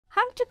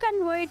to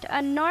convert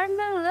a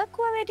normal low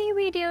quality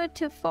video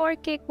to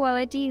 4K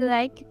quality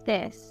like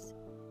this.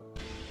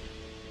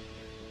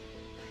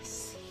 I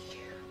see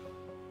you.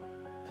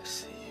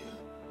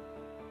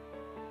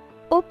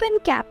 Open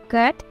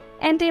CapCut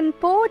and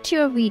import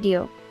your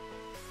video.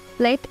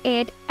 Split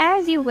it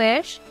as you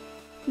wish.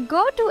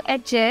 Go to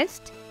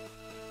Adjust.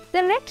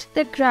 Select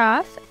the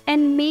graph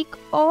and make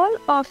all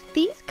of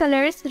these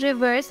colors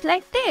reverse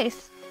like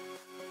this.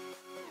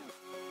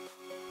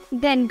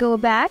 Then go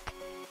back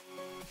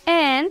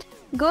and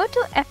go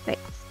to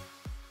Effects.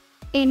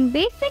 In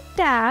Basic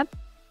tab,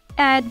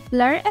 add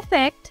Blur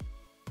Effect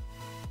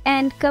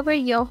and cover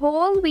your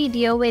whole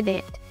video with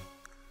it.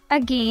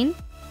 Again,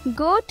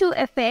 go to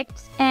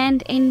Effects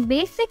and in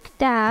Basic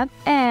tab,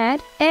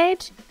 add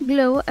Edge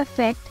Glow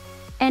Effect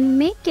and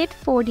make it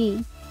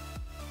 4D.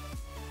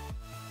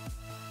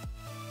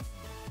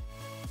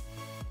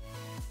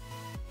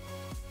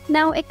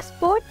 Now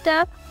export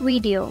the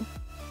video.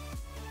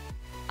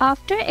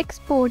 After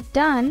export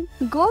done,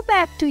 go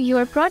back to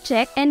your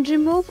project and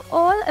remove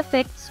all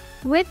effects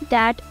with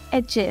that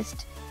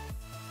Adjust.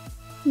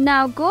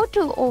 Now go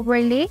to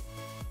Overlay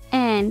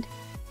and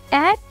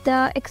add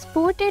the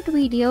exported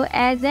video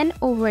as an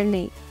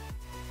overlay.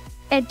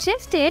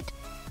 Adjust it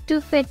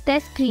to fit the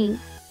screen.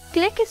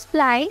 Click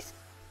Splice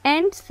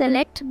and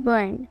select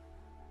Burn.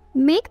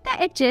 Make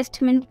the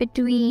adjustment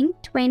between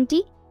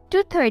 20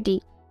 to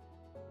 30.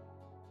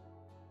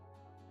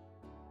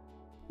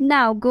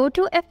 Now go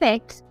to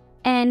Effects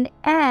and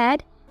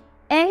add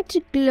Edge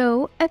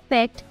Glow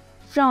Effect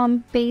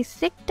from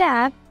Basic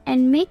tab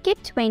and make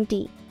it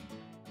 20.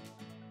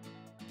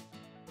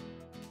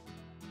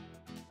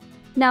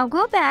 Now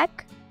go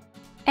back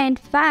and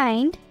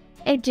find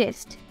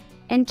Adjust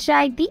and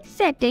try these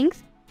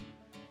settings.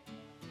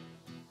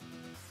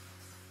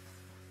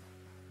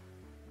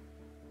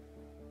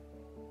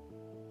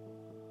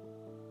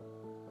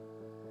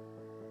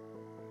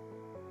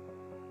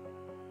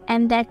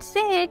 And that's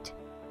it.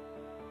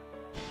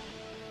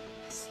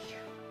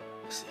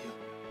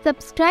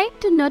 Subscribe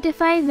to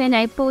notify when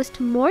I post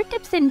more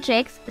tips and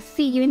tricks.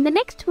 See you in the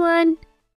next one.